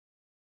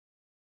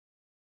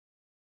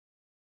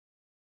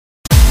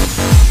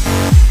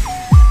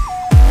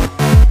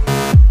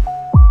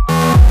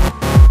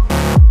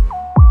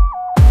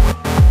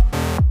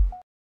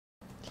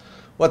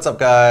What's up,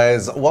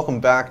 guys? Welcome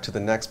back to the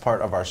next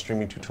part of our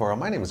streaming tutorial.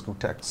 My name is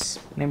Gutex.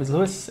 My name is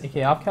Lewis,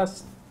 aka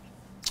Offcast.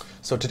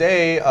 So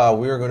today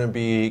we are going to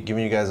be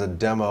giving you guys a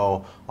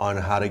demo on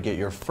how to get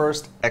your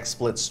first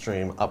Xsplit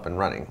stream up and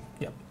running.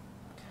 Yep.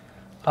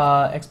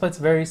 Xsplit's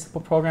a very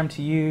simple program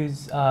to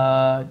use.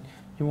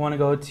 You want to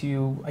go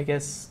to, I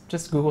guess,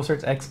 just Google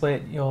search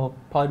Xsplit. You'll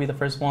probably be the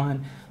first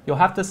one. You'll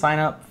have to sign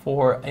up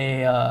for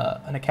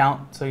an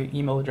account, so your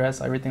email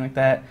address, everything like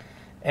that.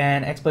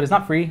 And Xsplit is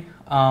not free.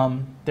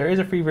 There is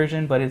a free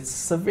version, but it's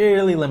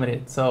severely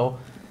limited. So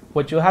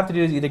what you'll have to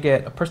do is either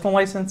get a personal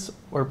license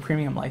or a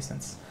premium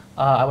license.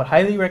 I would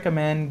highly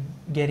recommend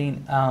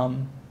getting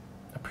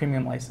a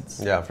premium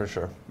license. Yeah, for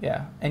sure.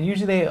 Yeah, and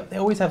usually they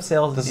always have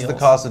sales This deals. is the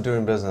cost of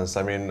doing business.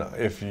 I mean,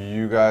 if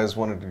you guys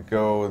wanted to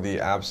go the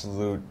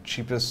absolute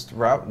cheapest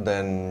route,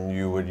 then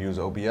you would use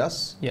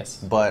OBS. Yes.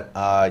 But,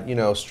 you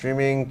know,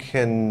 streaming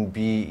can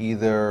be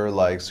either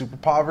like super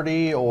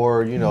poverty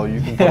or, you know,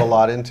 you can put a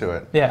lot into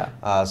it.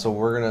 Yeah. So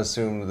we're going to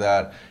assume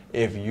that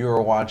if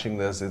you're watching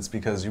this, it's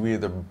because you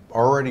either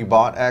already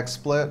bought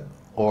XSplit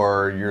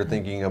or you're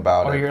thinking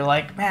about it. Or you're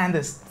like, man,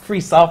 this free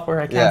software,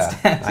 I can't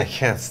stand it. I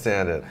can't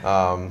stand it.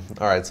 All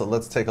right, so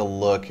let's take a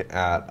look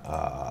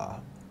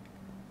at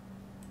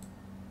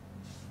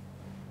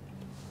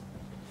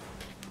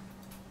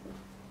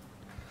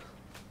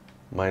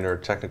minor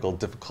technical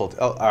difficulty.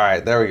 Oh, all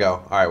right, there we go.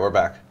 All right, we're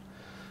back.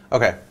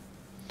 Okay.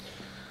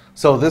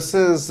 So this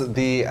is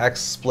the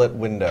XSplit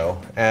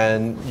window,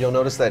 and you'll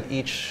notice that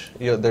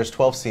there's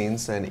 12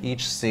 scenes, and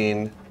each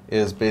scene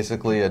is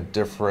basically a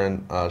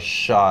different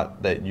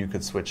shot that you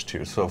could switch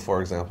to. So for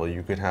example,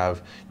 you could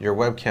have your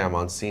webcam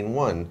on scene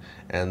 1,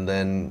 and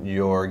then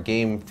your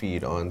game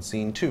feed on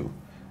scene 2,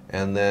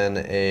 and then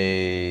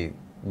a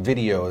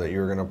video that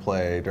you're gonna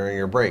play during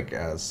your break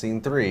as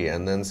scene 3,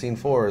 and then scene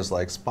 4 is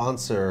like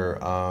sponsor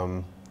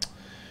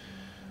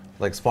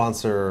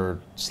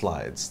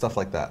slides, stuff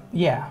like that.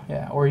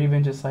 Yeah, or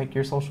even just like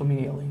your social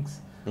media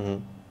links.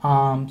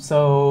 Mm-hmm.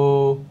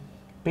 So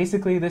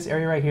basically, this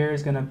area right here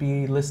is going to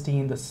be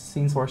listing the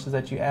scene sources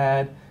that you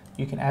add.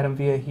 You can add them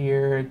via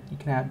here. You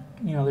can add,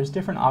 there's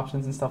different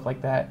options and stuff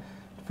like that.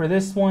 For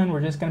this one, we're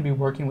just going to be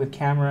working with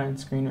camera and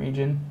screen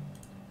region.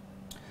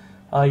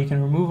 You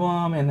can remove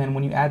them, and then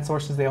when you add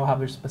sources, they all have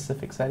their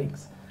specific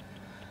settings.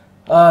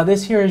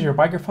 This here is your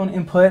microphone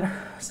input.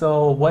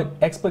 So what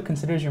XSplit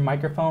considers your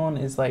microphone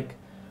is like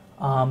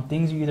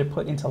things you either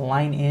put into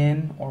line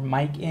in or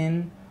mic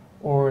in,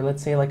 or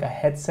let's say like a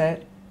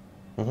headset.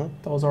 Mm-hmm.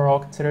 Those are all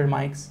considered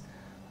mics.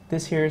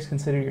 This here is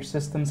considered your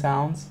system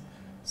sounds.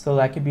 So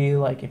that could be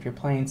like if you're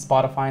playing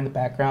Spotify in the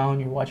background,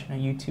 you're watching a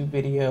YouTube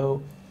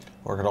video.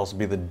 Or it could also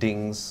be the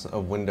dings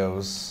of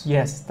Windows.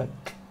 Yes,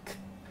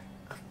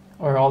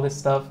 or all this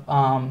stuff.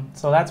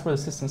 So that's where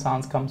the system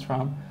sounds comes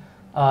from.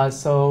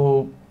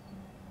 So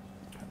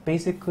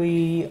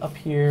basically up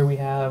here we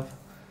have,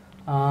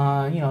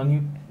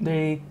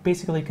 they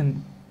basically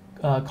can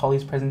call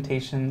these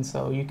presentations.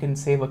 So you can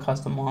save a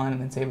custom one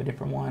and then save a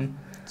different one.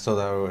 So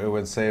that it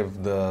would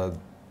save the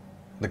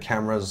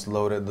cameras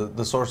loaded,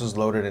 the sources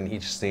loaded in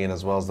each scene,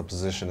 as well as the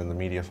position in the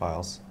media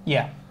files.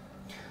 Yeah.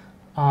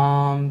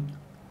 And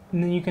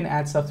then you can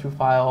add stuff through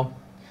file.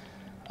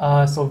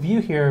 So view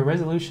here,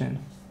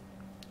 resolution.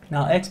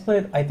 Now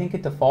XSplit, I think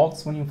it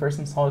defaults when you first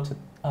install it to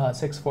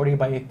 640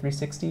 by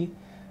 360.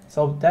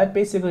 So that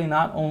basically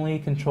not only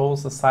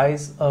controls the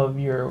size of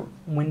your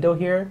window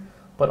here,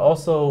 but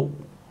also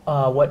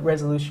what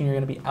resolution you're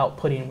going to be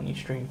outputting when you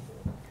stream.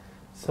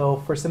 So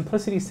for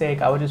simplicity's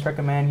sake, I would just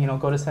recommend,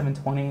 go to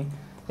 720.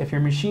 If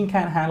your machine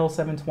can't handle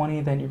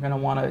 720, then you're going to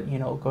want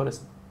to, go to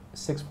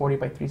 640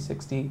 by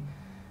 360.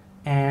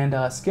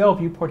 And scale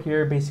viewport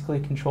here basically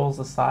controls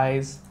the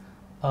size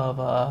of,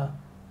 the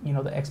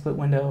XSplit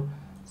window.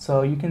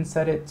 So you can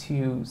set it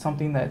to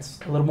something that's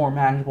a little more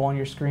manageable on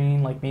your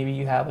screen, like maybe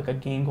you have like a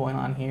game going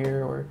on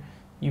here, or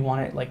you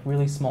want it like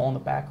really small in the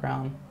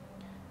background.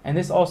 And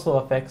this also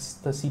affects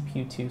the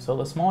CPU too. So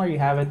the smaller you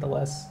have it, the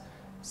less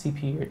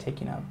CPU you're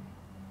taking up.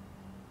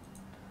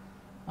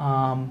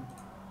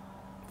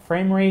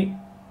 Frame rate.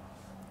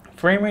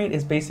 Frame rate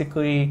is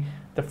basically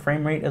the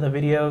frame rate of the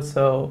video.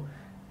 So,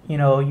 you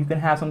can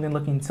have something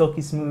looking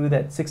silky smooth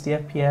at 60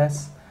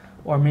 FPS,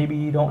 or maybe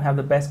you don't have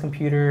the best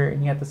computer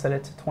and you have to set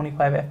it to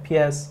 25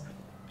 FPS.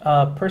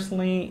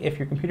 Personally, if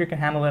your computer can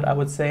handle it, I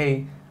would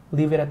say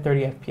leave it at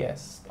 30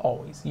 FPS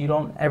always. You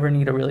don't ever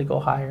need to really go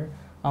higher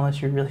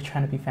unless you're really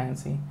trying to be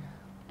fancy.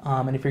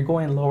 And if you're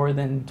going lower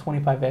than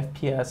 25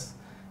 FPS,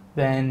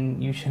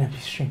 then you shouldn't be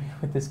streaming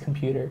with this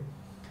computer.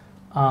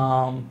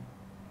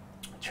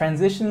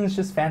 Transitions,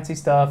 just fancy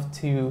stuff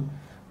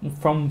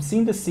from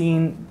scene to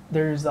scene.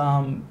 There's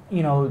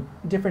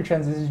different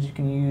transitions you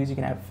can use. You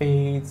can have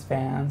fades,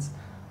 fans.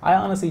 I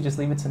honestly just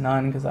leave it to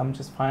none because I'm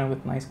just fine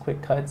with nice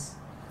quick cuts.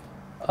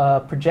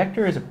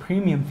 Projector is a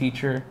premium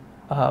feature.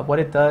 What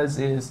it does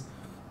is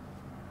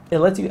it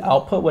lets you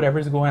output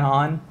whatever's going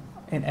on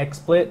in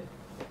XSplit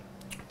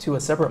to a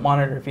separate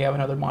monitor if you have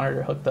another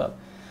monitor hooked up.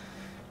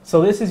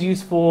 So this is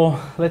useful.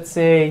 Let's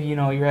say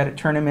you're at a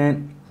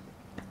tournament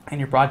and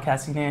you're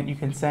broadcasting it, you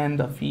can send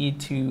a feed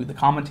to the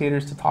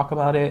commentators to talk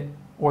about it,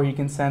 or you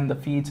can send the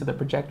feed to the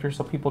projector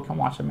so people can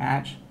watch a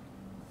match.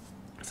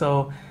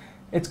 So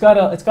it's got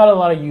a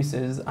lot of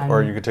uses.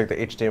 Or you could take the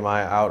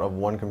HDMI out of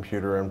one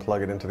computer and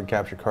plug it into the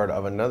capture card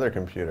of another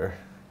computer.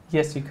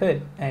 Yes, you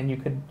could, and you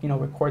could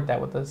record that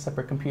with a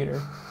separate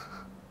computer.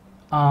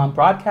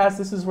 Broadcast,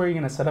 this is where you're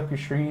going to set up your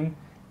stream,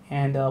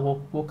 and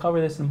we'll cover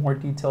this in more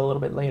detail a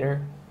little bit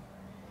later.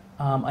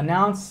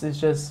 Announce is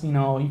just,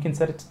 you can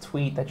set it to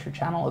tweet that your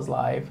channel is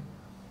live.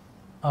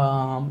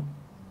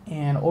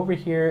 And over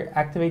here,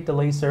 activate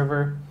delay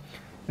server.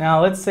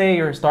 Now, let's say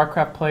you're a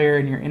StarCraft player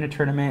and you're in a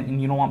tournament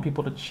and you don't want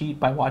people to cheat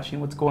by watching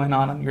what's going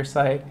on your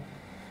site.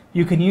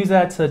 You can use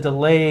that to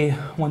delay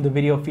when the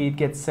video feed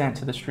gets sent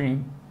to the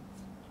stream.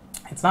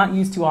 It's not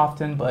used too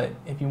often, but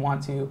if you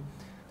want to.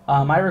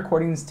 My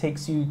Recordings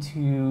takes you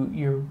to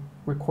your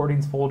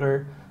recordings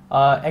folder.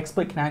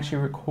 Xsplit can actually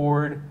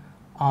record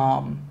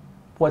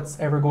what's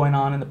ever going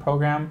on in the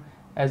program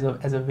as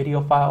a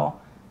video file,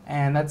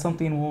 and that's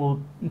something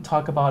we'll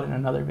talk about in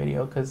another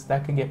video because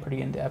that can get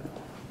pretty in-depth.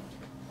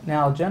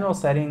 Now, general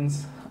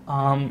settings,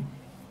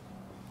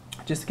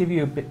 just to give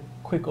you a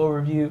quick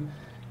overview,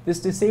 this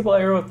disable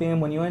arrow theme,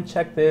 when you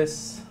uncheck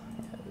this,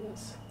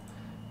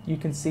 you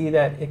can see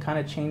that it kind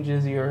of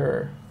changes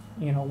your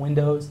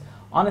windows.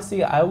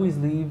 Honestly, I always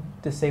leave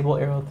disable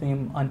arrow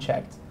theme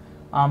unchecked.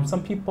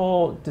 Some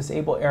people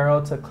disable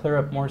arrow to clear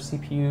up more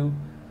CPU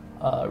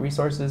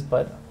resources,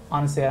 but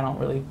honestly, I don't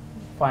really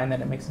find that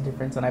it makes a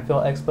difference, and I feel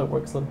Xsplit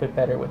works a little bit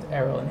better with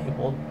arrow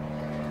enabled.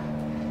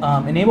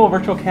 Enable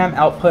virtual cam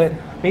output.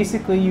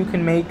 Basically, you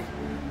can make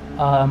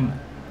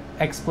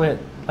Xsplit,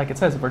 like it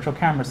says, a virtual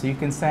camera, so you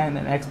can send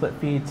an Xsplit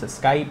feed to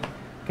Skype,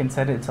 you can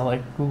send it to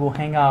like Google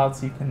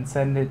Hangouts, you can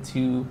send it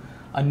to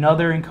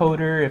another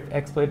encoder. If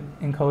Xsplit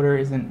encoder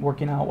isn't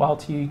working out well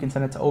to you, you can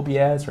send it to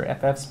OBS or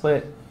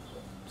FFsplit.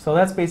 So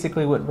that's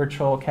basically what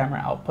virtual camera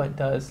output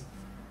does.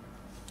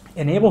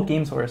 Enable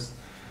game source.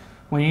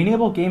 When you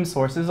enable game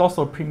source, this is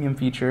also a premium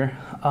feature.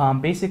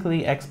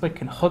 Basically, Xsplit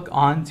can hook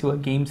on to a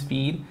game's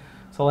feed.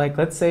 So like,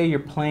 let's say you're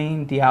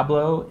playing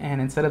Diablo,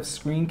 and instead of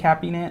screen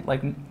capping it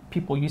like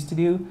people used to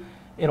do,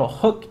 it'll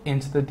hook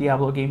into the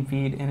Diablo game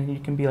feed, and you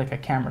can be like a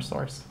camera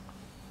source.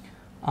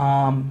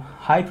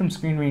 Hide from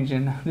screen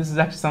region. This is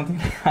actually something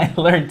I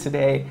learned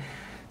today.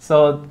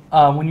 So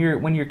when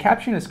you're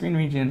capturing a screen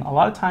region, a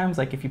lot of times,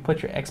 like if you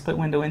put your Xsplit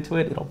window into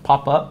it, it'll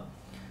pop up.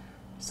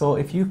 So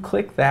if you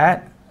click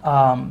that,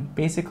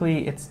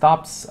 basically it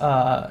stops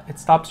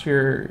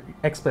your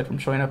Xsplit from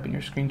showing up in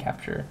your screen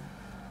capture.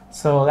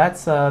 So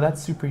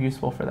that's super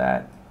useful for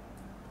that.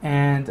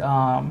 And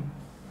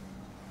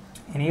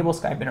enable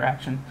Skype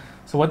interaction.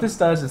 So what this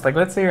does is, like,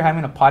 let's say you're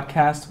having a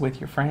podcast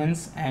with your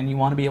friends and you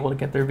want to be able to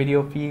get their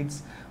video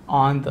feeds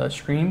on the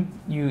stream.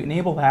 You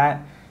enable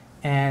that,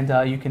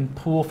 and you can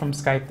pull from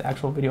Skype the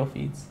actual video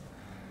feeds.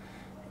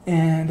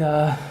 And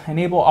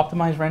enable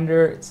optimized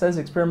render. It says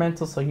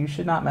experimental, so you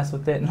should not mess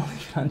with it and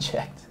leave it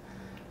unchecked.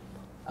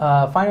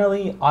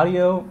 Finally,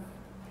 audio.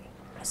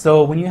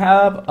 So when you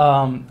have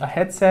a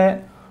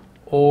headset,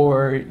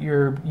 or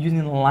you're using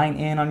the line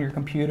in on your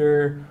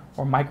computer,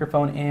 or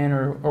microphone in,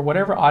 or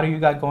whatever audio you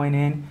got going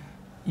in,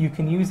 you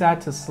can use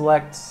that to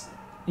select,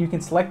 you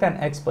can select that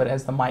Xsplit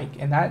as the mic,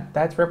 and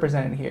that's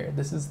represented here.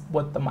 This is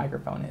what the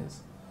microphone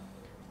is.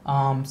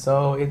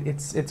 So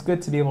it's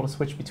good to be able to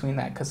switch between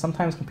that, because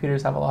sometimes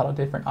computers have a lot of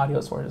different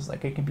audio sources.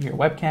 Like, it can be your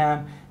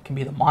webcam, it can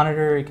be the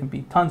monitor, it can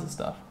be tons of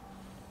stuff.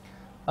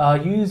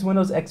 Use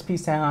Windows XP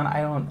sound.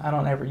 I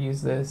don't ever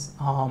use this.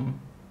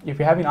 If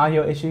you're having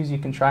audio issues, you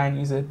can try and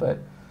use it, but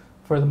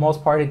for the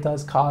most part, it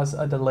does cause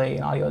a delay,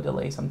 an audio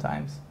delay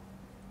sometimes.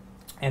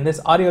 And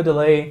this audio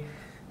delay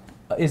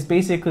is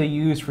basically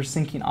used for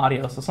syncing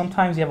audio. So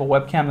sometimes you have a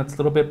webcam that's a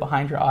little bit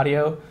behind your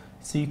audio,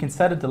 so you can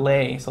set a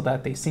delay so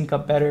that they sync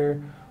up better.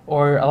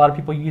 Or a lot of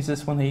people use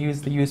this when they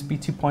use the USB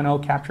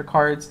 2.0 capture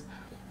cards.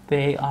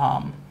 They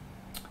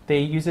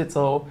use it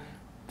so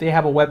they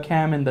have a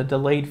webcam in the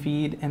delayed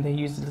feed, and they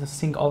use it to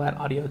sync all that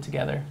audio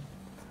together.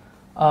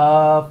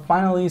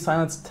 Finally,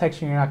 silence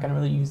detection. You're not going to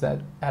really use that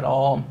at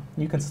all.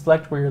 You can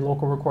select where your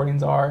local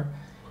recordings are,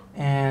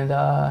 and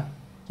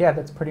yeah,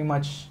 that's pretty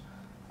much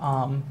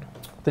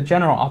the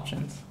general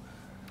options.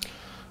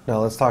 Now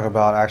let's talk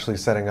about actually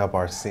setting up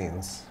our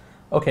scenes.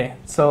 Okay,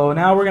 so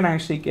now we're going to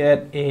actually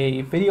get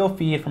a video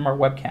feed from our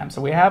webcam.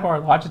 So we have our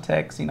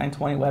Logitech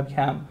C920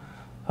 webcam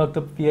hooked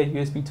up via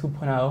USB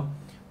 2.0.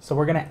 So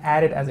we're going to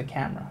add it as a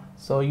camera.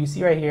 So you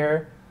see right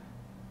here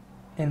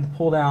in the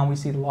pull down, we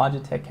see the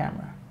Logitech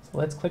camera. So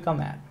let's click on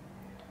that.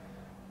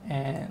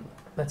 And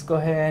let's go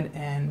ahead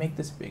and make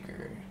this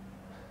bigger.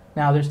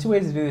 Now there's two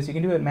ways to do this. You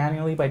can do it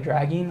manually by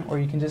dragging, or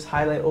you can just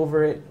highlight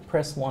over it,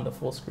 press 1 to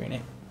full screen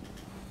it.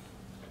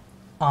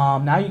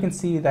 Now you can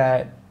see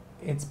that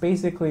it's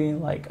basically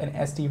like an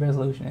SD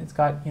resolution. It's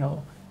got,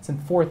 it's in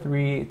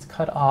 4:3, it's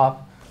cut off.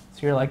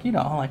 So you're like,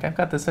 like, I've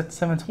got this at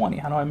 720.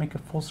 How do I make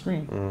it full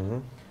screen? Mm-hmm.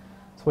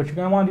 So what you're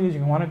going to want to do is you're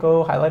going to want to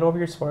go highlight over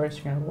your source.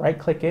 You're going to right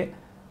click it.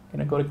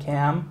 You're going to go to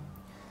Cam,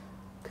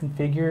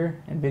 Configure,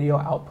 and Video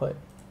Output.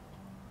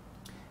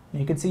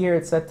 You can see here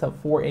it's set to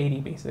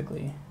 480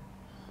 basically.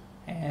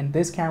 And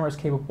this camera is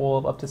capable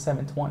of up to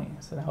 720.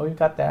 So now we've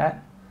got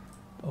that.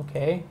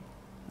 Okay.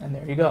 And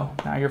there you go.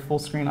 Now you're full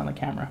screen on the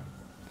camera.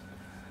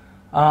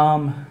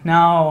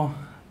 Now,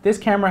 this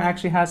camera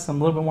actually has some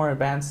little bit more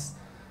advanced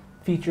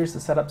features to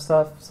set up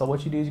stuff. So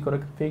what you do is you go to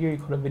configure, you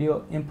go to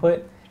video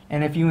input,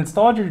 and if you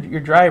installed your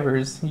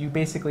drivers, you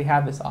basically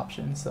have this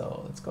option.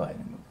 So let's go ahead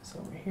and move this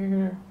over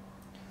here.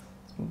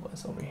 Let's move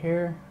this over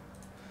here.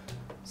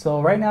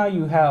 So right now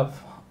you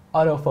have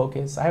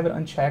autofocus. I have it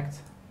unchecked,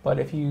 but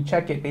if you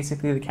check it,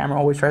 basically the camera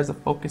always tries to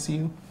focus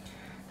you.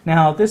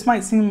 Now this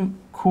might seem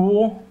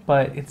cool,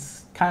 but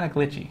it's kind of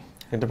glitchy.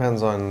 It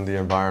depends on the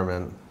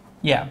environment.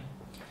 Yeah.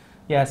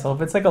 Yeah, so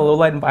if it's like a low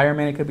light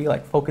environment, it could be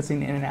like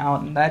focusing in and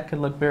out, and that could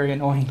look very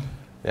annoying.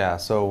 Yeah,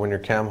 so when you're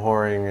cam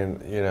whoring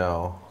and, you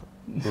know,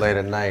 late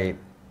at night,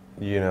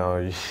 you know,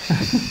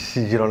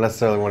 you don't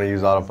necessarily want to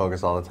use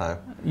autofocus all the time.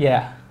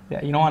 Yeah.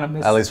 Yeah, you don't want to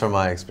miss. At least from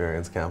my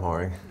experience, cam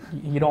whoring.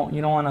 You don't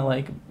want to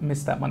like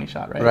miss that money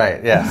shot, right?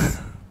 Right, yes.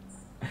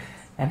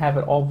 And have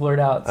it all blurred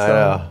out. So, I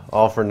know,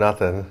 all for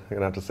nothing. You're going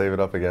to have to save it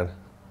up again.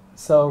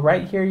 So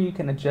right here you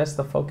can adjust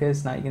the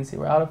focus. Now you can see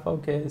we're out of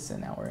focus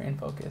and now we're in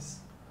focus.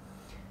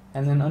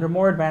 And then under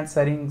more advanced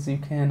settings, you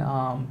can,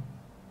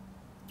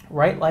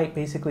 right light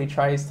basically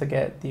tries to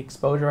get the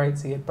exposure right,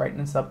 so you get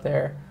brightness up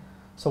there.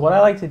 So what I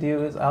like to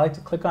do is I like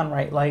to click on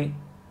right light,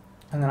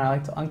 and then I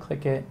like to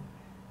unclick it,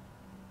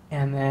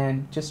 and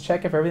then just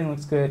check if everything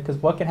looks good, because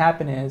what can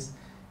happen is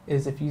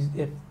if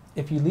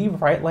you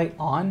leave right light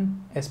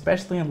on,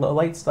 especially in low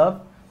light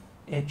stuff,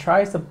 it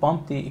tries to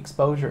bump the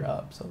exposure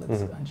up. So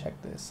let's uncheck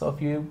this. So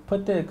if you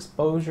put the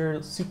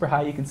exposure super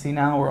high, you can see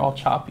now we're all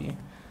choppy.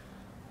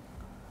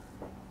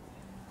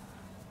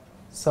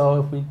 So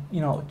if we,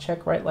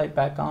 check right light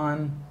back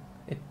on,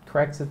 it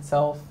corrects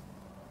itself.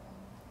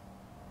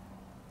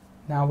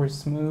 Now we're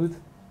smooth.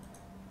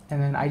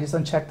 And then I just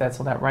uncheck that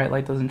so that right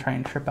light doesn't try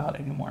and trip out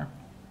anymore.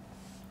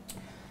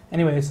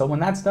 Anyway, so when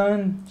that's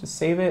done, just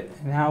save it.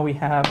 And now we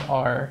have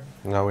our...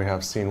 Now we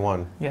have scene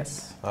one.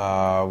 Yes.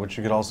 Which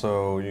you could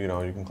also, you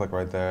can click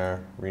right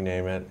there,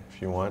 rename it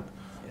if you want.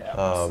 Yeah,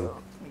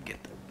 so let me get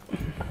the...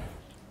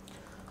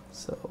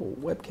 So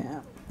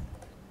webcam.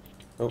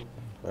 Oh,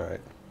 all right.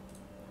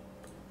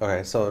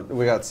 Okay, so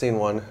we got scene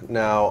one.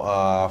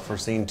 Now for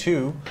scene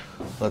two,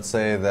 let's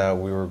say that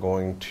we were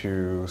going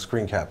to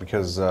screen cap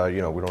because we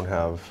don't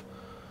have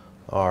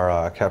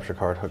our capture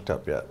card hooked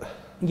up yet.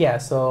 Yeah,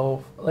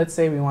 so let's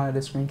say we wanted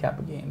to screen cap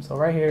a game. So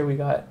right here we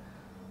got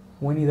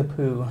Winnie the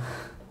Pooh.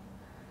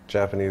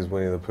 Japanese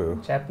Winnie the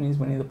Pooh. Japanese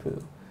Winnie the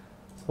Pooh.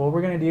 So what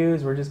we're gonna do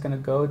is we're just gonna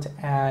go to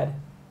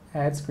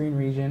add screen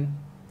region,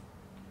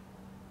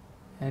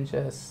 and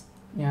just,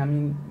 I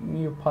mean,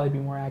 you'll probably be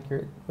more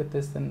accurate with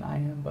this than I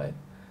am, but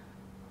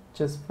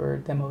just for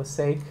demo's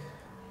sake,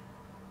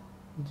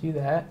 do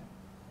that.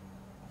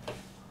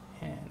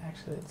 And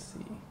actually, let's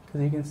see,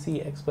 because you can see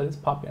Xsplit is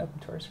popping up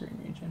into our screen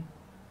region.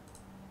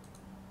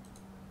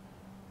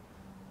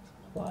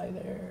 Apply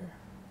there.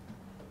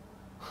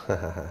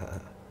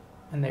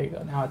 And there you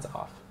go, now it's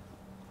off.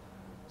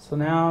 So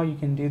now you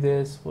can do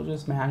this, we'll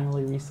just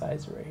manually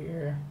resize it right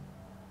here.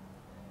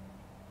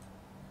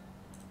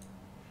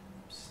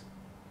 Oops.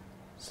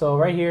 So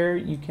right here,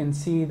 you can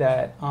see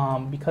that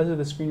because of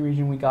the screen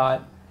region we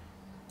got,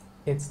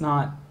 it's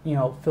not,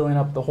 filling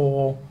up the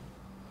whole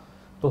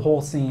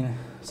scene.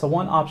 So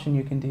one option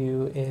you can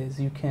do is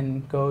you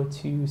can go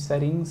to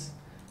settings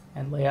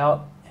and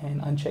layout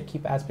and uncheck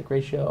keep aspect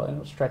ratio, and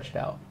it'll stretch it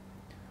out.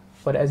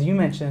 But as you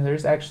mentioned,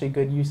 there's actually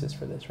good uses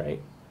for this,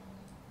 right?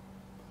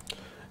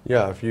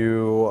 Yeah, if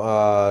you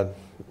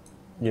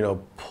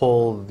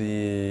pull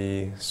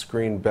the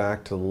screen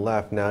back to the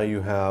left, now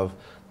you have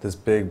this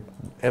big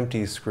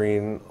empty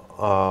screen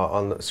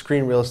on the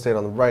screen real estate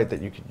on the right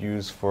that you could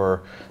use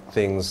for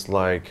things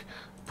like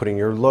putting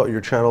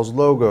your channel's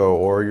logo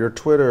or your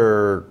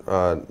Twitter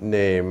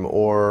name,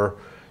 or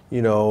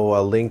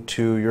a link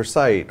to your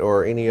site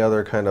or any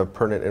other kind of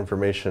pertinent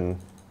information.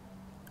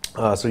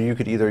 So you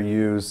could either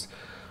use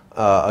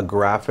a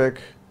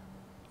graphic.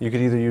 You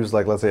could either use,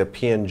 like, let's say, a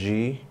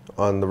PNG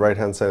on the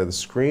right-hand side of the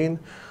screen,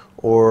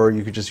 or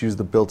you could just use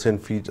the built-in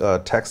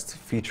text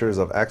features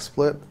of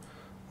Xsplit.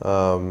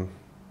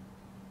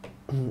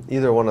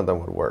 Either one of them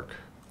would work.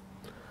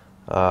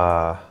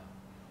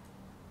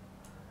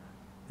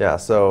 Yeah,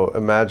 so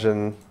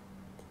imagine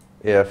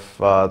if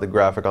the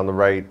graphic on the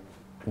right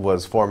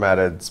was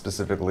formatted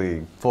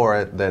specifically for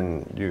it,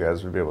 then you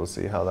guys would be able to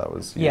see how that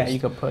was used. Yeah, you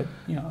could put,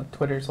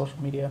 Twitter, social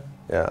media.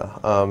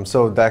 Yeah,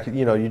 so that,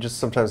 you just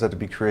sometimes have to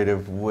be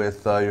creative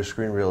with your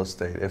screen real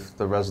estate if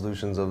the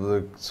resolutions of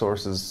the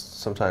sources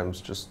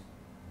sometimes just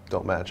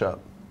don't match up.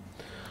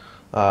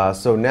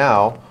 So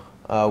now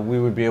we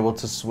would be able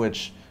to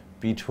switch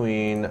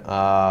between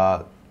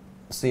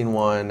scene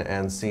one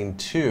and scene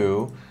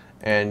two,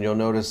 and you'll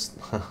notice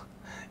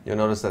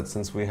that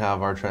since we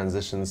have our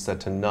transitions set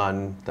to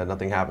none, that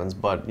nothing happens.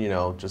 But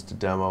just to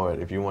demo it,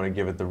 if you want to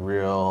give it the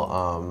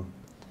real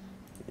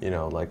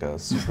like a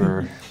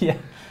super, Yeah.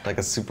 like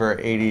a super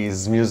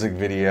 80s music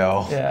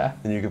video. Yeah.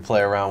 And you could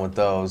play around with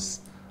those.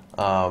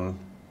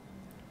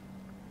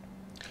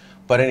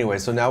 But anyway,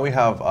 so now we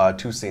have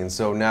 2 scenes.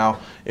 So now,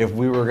 if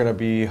we were going to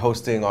be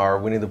hosting our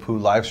Winnie the Pooh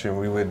live stream,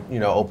 we would,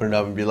 open it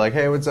up and be like,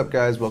 "Hey, what's up,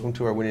 guys? Welcome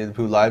to our Winnie the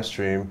Pooh live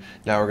stream.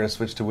 Now we're going to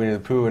switch to Winnie the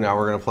Pooh, and now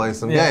we're going to play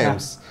some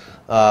games."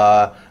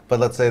 But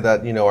let's say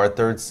that our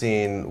 3rd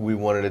scene, we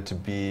wanted it to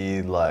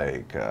be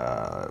like,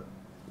 our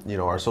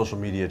social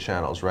media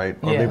channels, right?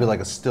 Or maybe like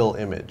a still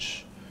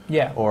image.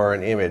 Yeah. Or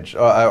an image,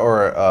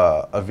 or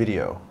a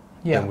video.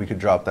 Yeah. And we could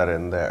drop that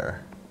in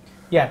there.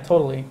 Yeah,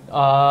 totally.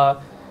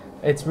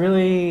 It's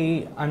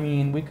really,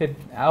 we could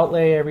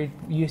outlay every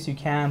use you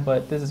can,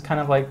 but this is kind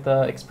of like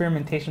the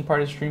experimentation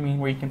part of streaming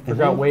where you can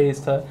figure out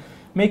ways to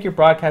make your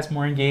broadcast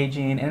more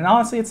engaging. And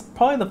honestly, it's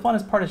probably the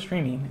funnest part of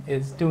streaming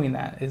is doing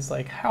that. Is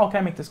like, how can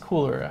I make this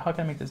cooler? How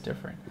can I make this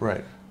different?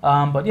 Right.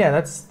 But yeah,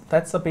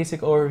 that's a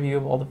basic overview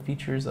of all the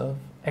features of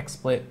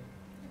XSplit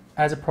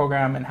as a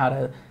program and how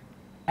to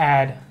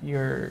add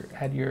your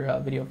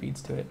video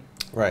feeds to it.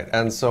 Right.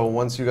 And so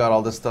once you got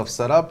all this stuff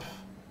set up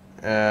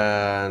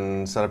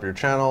and set up your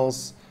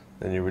channels,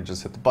 then you would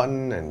just hit the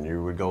button and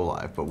you would go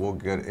live. But we'll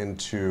get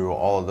into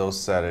all of those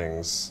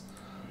settings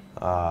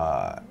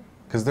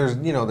because there's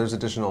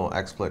additional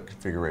XSplit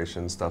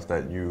configuration stuff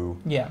that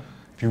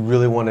if you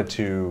really wanted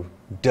to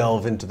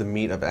delve into the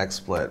meat of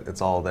XSplit, it's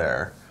all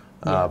there.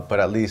 But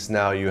at least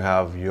now you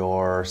have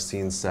your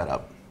scene set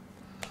up.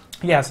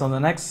 Yeah, so the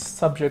next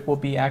subject will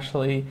be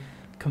actually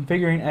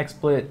configuring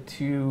XSplit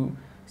to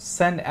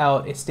send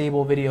out a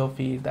stable video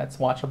feed that's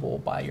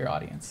watchable by your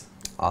audience.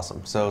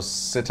 Awesome. So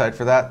sit tight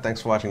for that. Thanks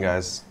for watching,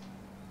 guys.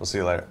 We'll see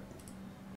you later.